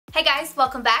Hi guys,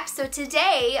 welcome back. So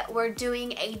today we're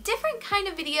doing a different kind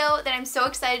of video that I'm so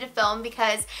excited to film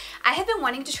because I have been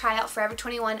wanting to try out Forever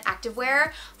 21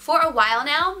 activewear for a while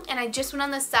now, and I just went on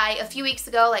the site a few weeks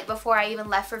ago, like before I even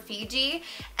left for Fiji,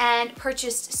 and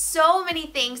purchased so many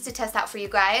things to test out for you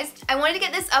guys. I wanted to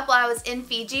get this up while I was in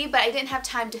Fiji, but I didn't have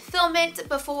time to film it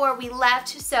before we left,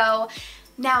 so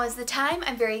now is the time.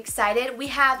 I'm very excited. We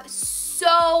have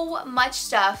so much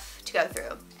stuff to go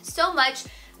through. So much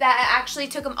that I actually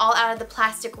took them all out of the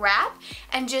plastic wrap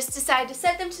and just decided to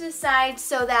set them to the side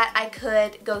so that I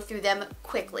could go through them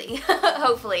quickly,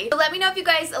 hopefully. So let me know if you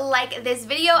guys like this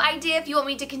video idea. If you want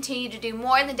me to continue to do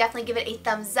more, then definitely give it a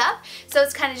thumbs up. So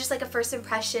it's kind of just like a first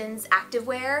impressions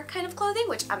activewear kind of clothing,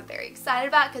 which I'm very excited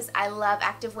about because I love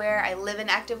activewear. I live in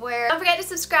activewear. Don't forget to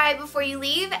subscribe before you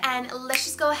leave, and let's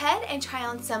just go ahead and try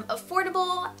on some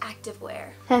affordable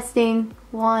activewear. Testing.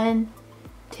 1,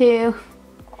 2,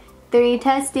 3,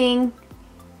 testing.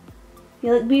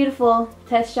 You look beautiful.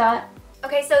 Test shot.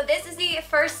 Okay, so this is the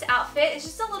first outfit. It's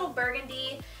just a little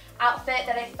burgundy outfit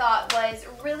that I thought was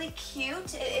really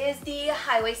cute. It is the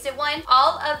high-waisted one.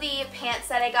 All of the pants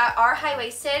that I got are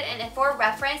high-waisted, and for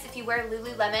reference, if you wear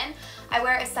Lululemon, I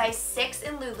wear a size 6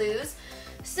 in Lulus.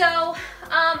 So,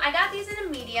 I got these in a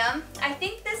medium. I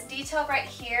think this detail right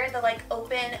here, the like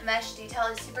open mesh detail,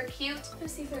 is super cute.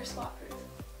 Let's see if they're squat proof.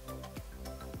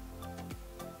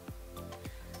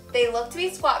 They look to be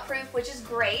squat proof, which is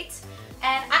great.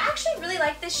 And I actually really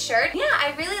like this shirt. Yeah,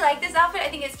 I really like this outfit. I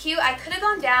think it's cute. I could have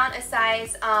gone down a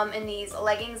size in these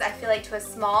leggings, I feel like, to a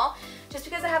small, just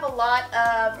because I have a lot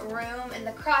of room in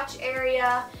the crotch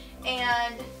area,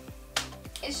 and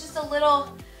it's just a little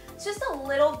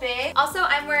big. Also,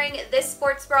 I'm wearing this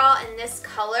sports bra in this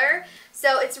color,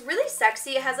 so it's really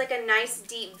sexy. It has like a nice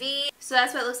deep V, so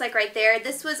that's what it looks like right there.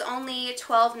 This was only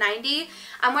 $12.90.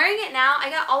 I'm wearing it now.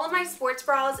 I got all of my sports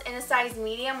bras in a size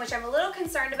medium, which I'm a little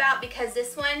concerned about because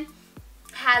this one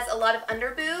has a lot of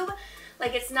under boob.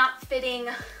 Like, it's not fitting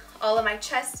all of my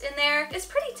chest in there. It's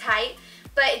pretty tight,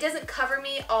 but it doesn't cover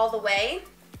me all the way.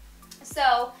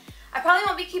 So I probably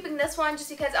won't be keeping this one just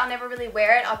because I'll never really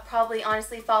wear it. I'll probably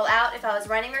honestly fall out if I was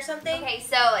running or something. Okay,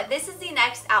 so this is the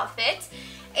next outfit,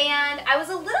 and I was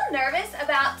a little nervous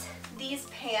about these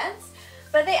pants,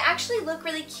 but they actually look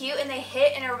really cute and they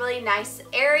hit in a really nice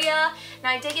area.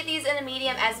 Now, I did get these in a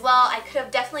medium as well. I could have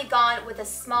definitely gone with a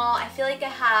small. I feel like I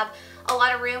have a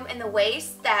lot of room in the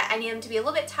waist that I need them to be a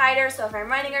little bit tighter, so if I'm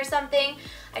running or something,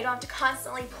 I don't have to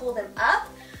constantly pull them up.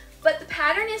 But the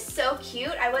pattern is so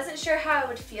cute. I wasn't sure how I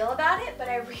would feel about it, but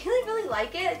I really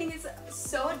like it. I think it's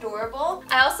so adorable.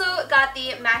 I also got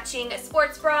the matching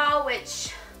sports bra,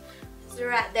 which is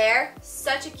right there.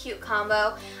 Such a cute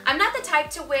combo. I'm not the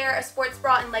type to wear a sports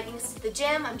bra and leggings to the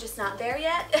gym. I'm just not there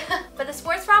yet. But the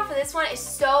sports bra for this one is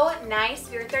so nice.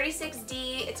 If you're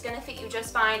 36D, it's gonna fit you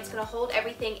just fine. It's gonna hold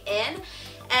everything in.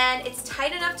 And it's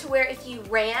tight enough to where if you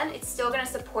ran, it's still gonna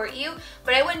support you,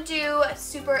 but I wouldn't do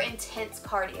super intense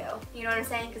cardio. You know what I'm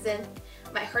saying? Because then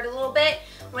it might hurt a little bit.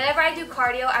 Whenever I do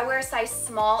cardio, I wear a size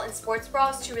small in sports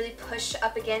bras to really push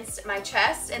up against my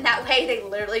chest, and that way they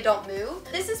literally don't move.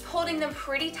 This is holding them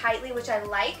pretty tightly, which I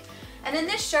like. And then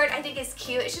this shirt I think is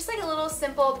cute. It's just like a little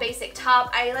simple basic top.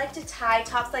 I like to tie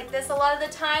tops like this a lot of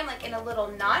the time, like in a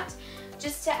little knot,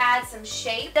 just to add some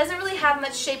shape. Doesn't really have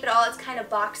much shape at all. It's kind of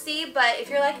boxy, but if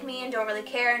you're like me and don't really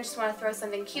care and just want to throw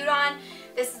something cute on,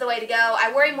 this is the way to go.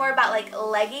 I worry more about like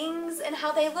leggings and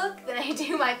how they look than I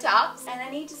do my tops. And I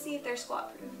need to see if they're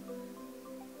squat proof.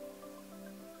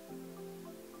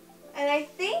 And I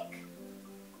think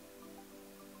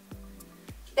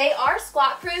they are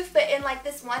squat proof, but in like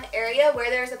this one area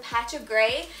where there's a patch of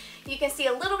gray, you can see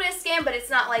a little bit of skin, but it's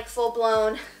not like full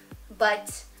blown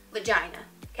butt vagina.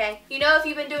 Okay? You know, if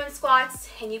you've been doing squats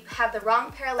and you have the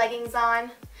wrong pair of leggings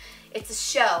on, it's a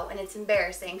show and it's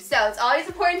embarrassing. So it's always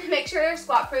important to make sure they're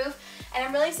squat proof, and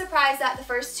I'm really surprised that the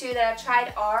first two that I've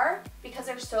tried are, because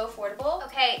they're so affordable.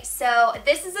 Okay, so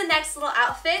this is the next little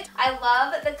outfit. I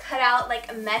love the cutout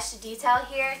like mesh detail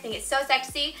here. I think it's so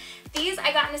sexy. These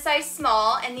I got in a size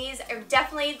small, and these are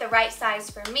definitely the right size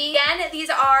for me. Again, these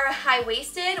are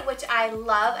high-waisted, which I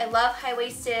love. I love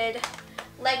high-waisted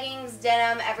leggings,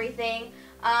 denim, everything.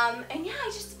 And yeah, I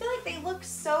just feel like they look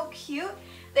so cute.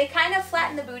 They kind of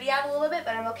flatten the booty out a little bit,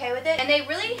 but I'm okay with it. And they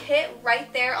really hit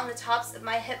right there on the tops of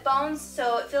my hip bones,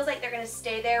 so it feels like they're gonna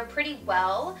stay there pretty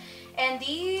well. And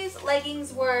these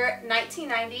leggings were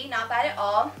 $19.90, not bad at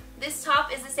all. This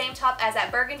top is the same top as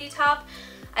that burgundy top.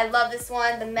 I love this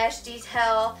one, the mesh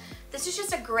detail. This is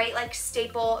just a great like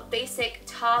staple basic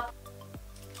top.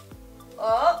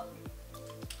 Oh,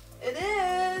 it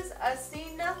is. I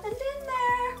see nothing in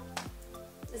there.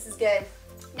 This is good.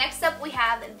 Next up, we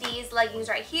have these leggings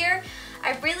right here.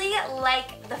 I really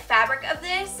like the fabric of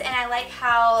this, and I like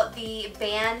how the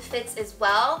band fits as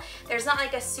well. There's not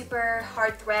like a super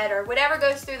hard thread or whatever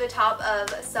goes through the top of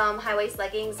some high-waist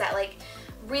leggings that like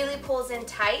really pulls in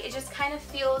tight. It just kind of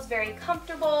feels very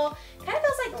comfortable, kind of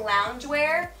feels like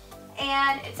loungewear.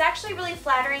 And it's actually really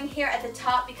flattering here at the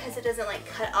top because it doesn't like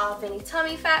cut off any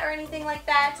tummy fat or anything like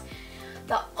that.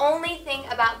 The only thing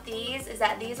about these is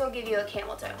that these will give you a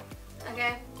camel toe,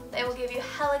 okay? They will give you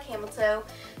hella camel toe,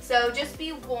 so just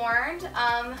be warned.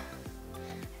 I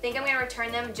think I'm gonna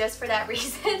return them just for that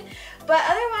reason, but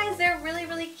otherwise they're really,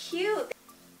 really cute.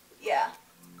 Yeah,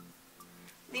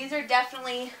 these are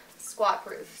definitely squat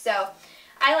proof, so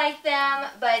I like them,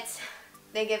 but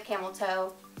they give camel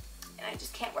toe, and I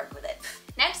just can't work with it.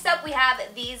 Next up, we have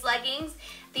these leggings.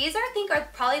 These I think are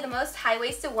probably the most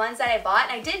high-waisted ones that I bought,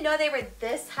 and I didn't know they were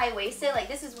this high-waisted. Like,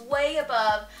 this is way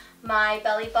above my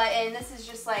belly button. This is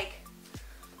just like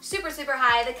super, super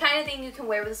high, the kind of thing you can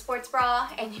wear with a sports bra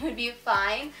and you would be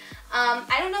fine.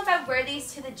 I don't know if I'd wear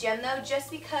these to the gym though,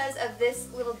 just because of this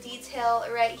little detail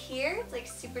right here. It's like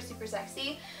super, super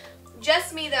sexy.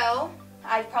 Just me though,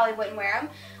 I probably wouldn't wear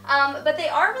them. But they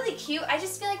are really cute. I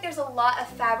just feel like there's a lot of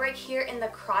fabric here in the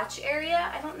crotch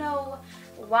area. I don't know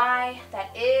why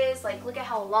that is. Like, look at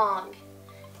how long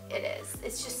it is.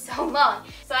 It's just so long.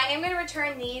 So I am going to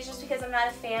return these just because I'm not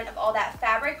a fan of all that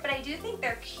fabric, but I do think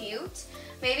they're cute.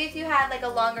 Maybe if you had like a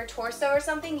longer torso or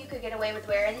something, you could get away with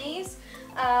wearing these.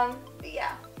 But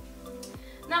yeah,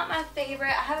 not my favorite.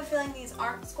 I have a feeling these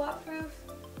aren't squat proof.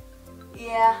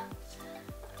 Yeah,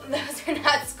 those are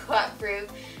not squat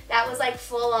proof. That was like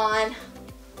full on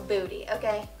booty,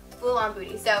 okay? Full on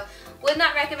booty. So would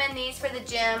not recommend these for the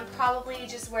gym. Probably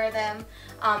just wear them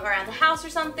around the house or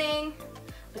something.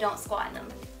 But don't squat in them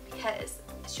because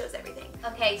it shows everything.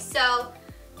 Okay, so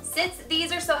since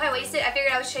these are so high-waisted, I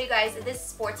figured I would show you guys this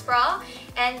sports bra.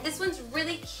 And this one's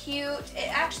really cute. It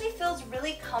actually feels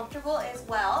really comfortable as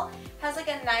well. Has like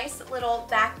a nice little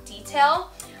back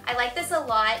detail. I like this a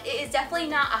lot. It is definitely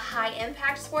not a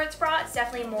high-impact sports bra. It's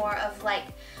definitely more of like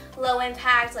low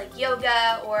impact, like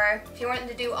yoga, or if you wanted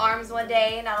to do arms one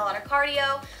day, not a lot of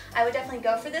cardio, I would definitely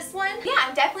go for this one. Yeah,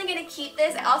 I'm definitely gonna keep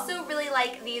this. I also really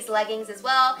like these leggings as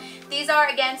well. These are,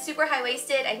 again, super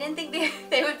high-waisted. I didn't think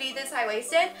they would be this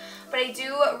high-waisted, but I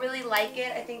do really like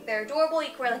it. I think they're adorable.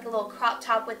 You can wear like a little crop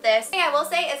top with this. Thing I will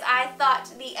say is I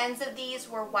thought the ends of these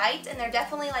were white, and they're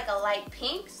definitely like a light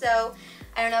pink, so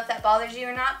I don't know if that bothers you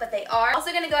or not, but they are.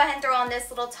 Also gonna go ahead and throw on this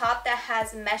little top that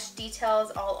has mesh details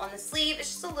all on the sleeve.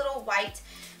 It's just a little white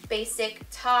basic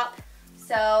top.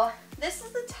 So this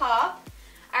is the top.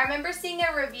 I remember seeing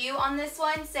a review on this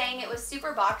one saying it was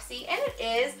super boxy, and it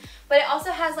is, but it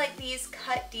also has like these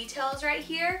cut details right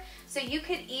here, so you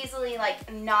could easily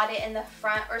like knot it in the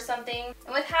front or something.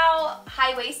 And with how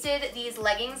high-waisted these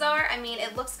leggings are, I mean,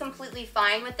 it looks completely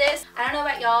fine with this. I don't know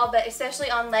about y'all, but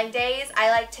especially on leg days, I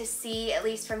like to see at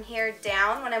least from here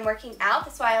down when I'm working out.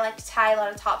 That's why I like to tie a lot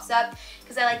of tops up,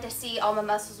 because I like to see all my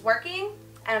muscles working.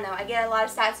 I don't know, I get a lot of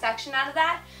satisfaction out of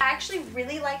that. I actually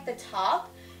really like the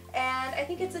top, and I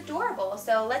think it's adorable.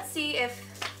 So let's see if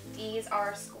these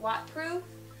are squat proof.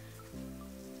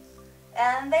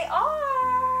 And they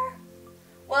are.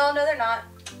 Well, no, they're not.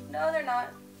 No, they're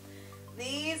not.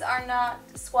 These are not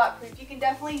squat proof. You can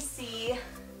definitely see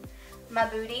my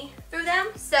booty through them.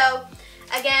 So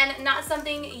again, not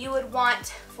something you would want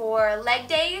for leg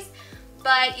days,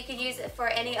 but you could use it for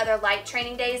any other light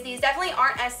training days. These definitely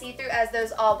aren't as see-through as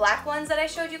those all black ones that I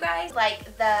showed you guys,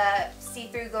 like the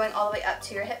see-through going all the way up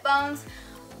to your hip bones,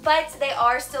 but they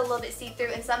are still a little bit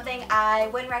see-through and something I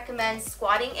wouldn't recommend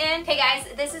squatting in. Okay guys,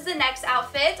 this is the next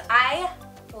outfit. I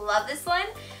love this one,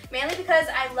 mainly because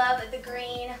I love the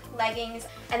green leggings,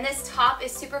 and this top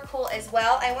is super cool as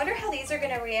well. I wonder how these are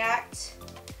gonna react.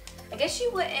 I guess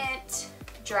you wouldn't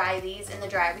dry these in the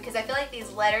dryer because I feel like these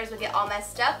letters would get all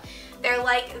messed up. They're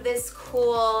like this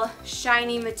cool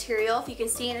shiny material, if you can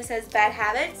see, and it says bad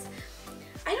habits.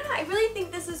 I don't know, I really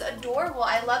think this is adorable.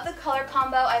 I love the color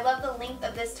combo. I love the length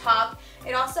of this top.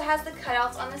 It also has the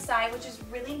cutouts on the side, which is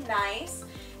really nice.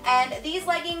 And these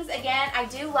leggings, again, I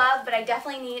do love, but I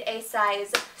definitely need a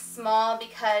size small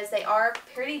because they are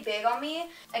pretty big on me.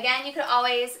 Again, you could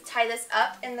always tie this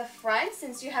up in the front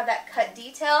since you have that cut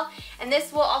detail, and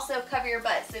this will also cover your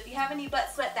butt. So if you have any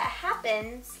butt sweat that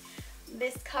happens,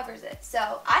 this covers it.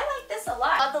 So I like this a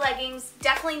lot. Love the leggings.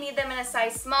 Definitely need them in a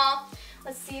size small.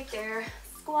 Let's see if they're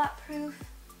squat proof.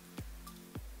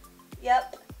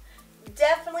 Yep,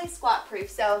 definitely squat proof.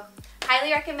 So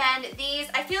highly recommend these.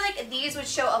 I feel like these would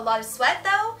show a lot of sweat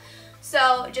though,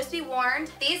 So just be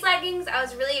warned. These leggings I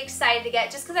was really excited to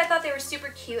get just because I thought they were super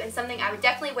cute and something I would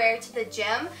definitely wear to the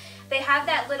gym. They have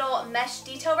that little mesh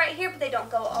detail right here, but they don't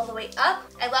go all the way up.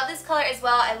 I love this color as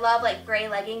well. I love like gray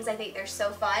leggings. I think they're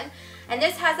so fun. And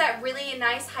this has that really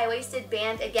nice high-waisted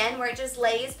band again where it just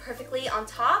lays perfectly on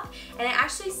top, and it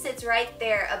actually sits right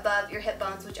there above your hip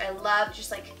bones, which I love. Just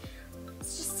like, it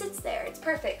just sits there. It's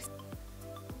perfect.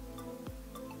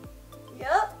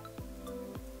 Yep.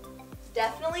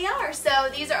 Definitely are. So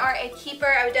these are a keeper.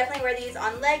 I would definitely wear these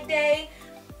on leg day.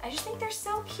 I just think they're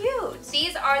so cute.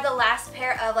 These are the last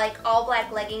pair of like all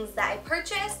black leggings that I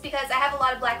purchased because I have a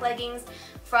lot of black leggings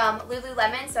from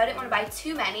Lululemon, so I didn't want to buy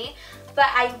too many. But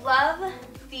I love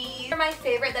these. They're my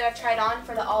favorite that I've tried on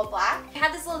for the all black. I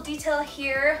have this little detail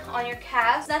here on your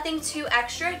calves. Nothing too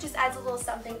extra, it just adds a little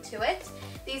something to it.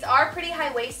 These are pretty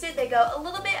high-waisted. They go a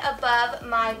little bit above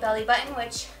my belly button,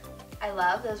 which I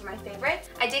love. Those are my favorite.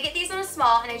 I did get these in a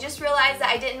small, and I just realized that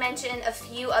I didn't mention a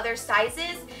few other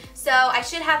sizes. So I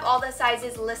should have all the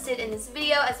sizes listed in this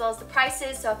video as well as the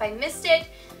prices. So if I missed it,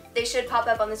 they should pop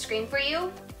up on the screen for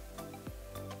you.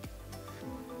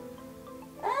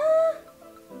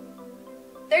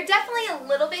 They're definitely a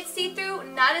little bit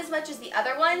see-through, not as much as the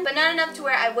other one, but not enough to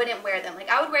where I wouldn't wear them. Like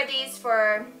I would wear these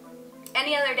for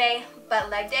any other day but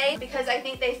leg day because I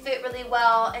think they fit really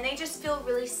well and they just feel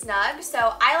really snug.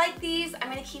 So I like these. I'm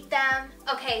gonna keep them.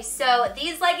 Okay, so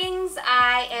these leggings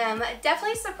I am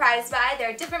definitely surprised by.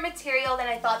 They're a different material than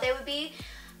I thought they would be,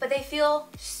 but they feel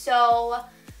so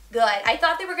good. I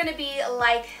thought they were gonna be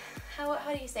like,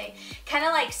 how do you say, kind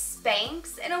of like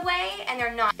Spanx in a way, and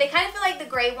they're not. They kind of feel like the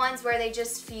gray ones where they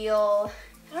just feel,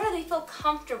 I don't know, they feel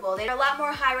comfortable. They're a lot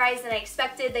more high-rise than I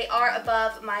expected. They are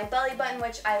above my belly button,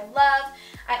 which I love.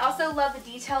 I also love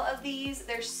the detail of these.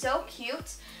 They're so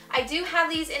cute. I do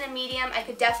have these in a medium. I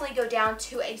could definitely go down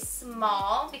to a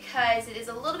small because it is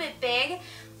a little bit big,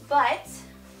 but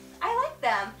I like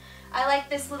them. I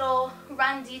like this little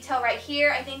run detail right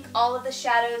here. I think all of the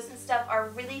shadows and stuff are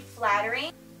really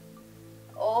flattering.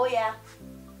 Oh yeah.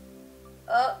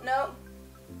 Oh, no.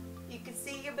 You can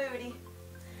see your booty.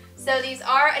 So these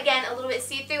are, again, a little bit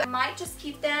see-through. I might just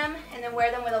keep them and then wear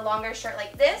them with a longer shirt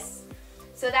like this,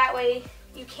 so that way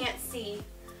you can't see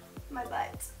my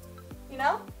butt, you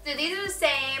know? So these are the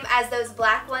same as those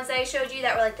black ones that I showed you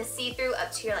that were like the see-through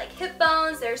up to your like hip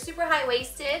bones. They're super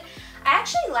high-waisted. I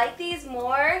actually like these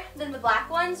more than the black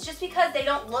ones just because they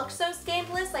don't look so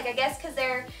scandalous. Like I guess because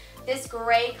they're this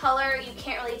gray color, you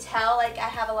can't really tell like I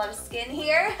have a lot of skin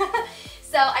here.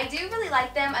 So I do really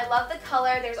like them. I love the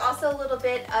color. There's also a little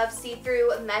bit of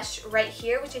see-through mesh right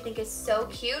here, which I think is so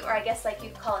cute, or I guess like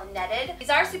you'd call it netted. These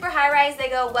are super high-rise. They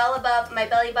go well above my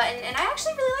belly button, and I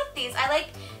actually really like these. I like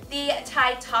the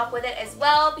tied top with it as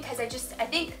well because I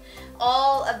think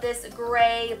all of this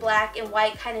gray, black, and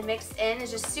white kind of mixed in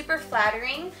is just super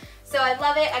flattering. So I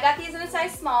love it. I got these in a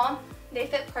size small. They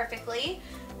fit perfectly.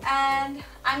 And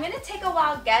I'm going to take a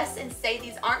wild guess and say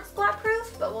these aren't splat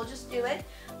proof, but we'll just do it.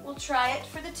 We'll try it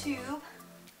for the tube.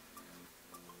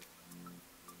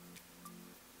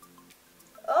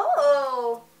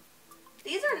 Oh,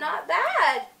 these are not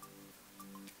bad.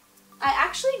 I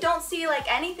actually don't see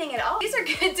like anything at all. These are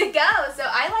good to go, so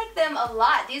I like them a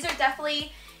lot. These are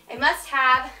definitely a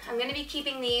must-have. I'm going to be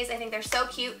keeping these. I think they're so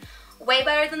cute. Way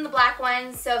better than the black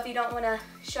ones, so if you don't want to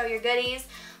show your goodies,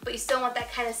 but you still want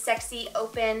that kind of sexy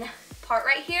open part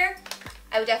right here,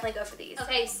 I would definitely go for these.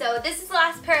 Okay, so this is the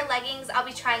last pair of leggings I'll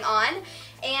be trying on,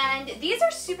 and these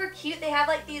are super cute. They have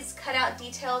like these cutout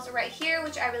details right here,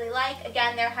 which I really like.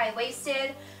 Again, they're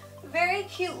high-waisted, very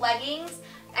cute leggings.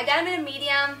 I got them in a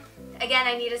medium. Again,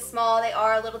 I need a small. They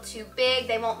are a little too big.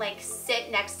 They won't like sit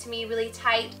next to me really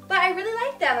tight, but I really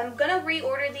like them. I'm gonna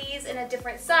reorder these in a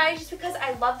different size just because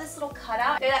I love this little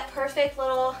cutout. They're that perfect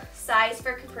little size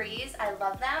for capris. I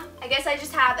love them. I guess I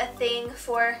just have a thing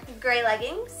for gray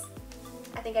leggings.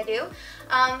 I think I do.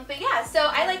 But yeah,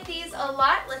 so I like these a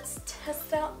lot. Let's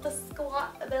test out the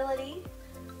squat ability.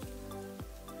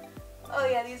 Oh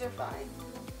yeah, these are fine.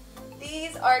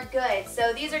 These are good.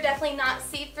 So these are definitely not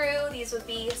see-through. These would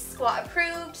be squat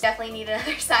approved. Definitely need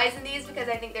another size in these because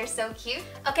I think they're so cute.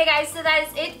 Okay guys, so that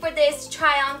is it for this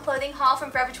try-on clothing haul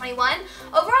from Forever 21.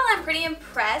 Overall, I'm pretty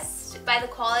impressed by the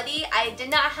quality. I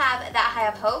did not have that high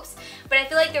of hopes, but I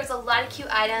feel like there was a lot of cute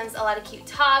items, a lot of cute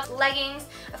tops, leggings.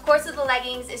 Of course, with the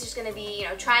leggings, it's just gonna be, you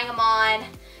know, trying them on,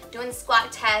 doing the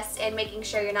squat test, and making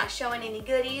sure you're not showing any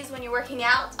goodies when you're working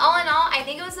out. All in all, I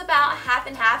think it was about half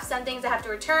and half. Some things I have to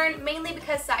return, mainly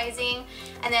because sizing,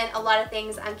 and then a lot of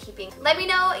things I'm keeping. Let me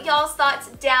know y'all's thoughts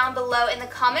down below in the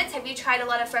comments. Have you tried a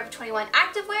lot of Forever 21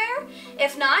 activewear?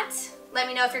 If not, Let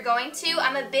me know if you're going to.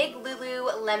 I'm a big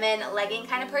Lululemon legging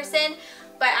kind of person,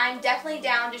 but I'm definitely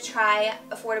down to try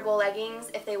affordable leggings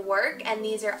if they work, and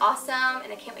these are awesome,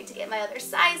 and I can't wait to get my other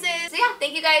sizes. So yeah,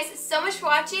 thank you guys so much for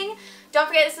watching. Don't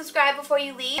forget to subscribe before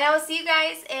you leave, and I will see you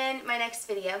guys in my next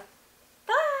video.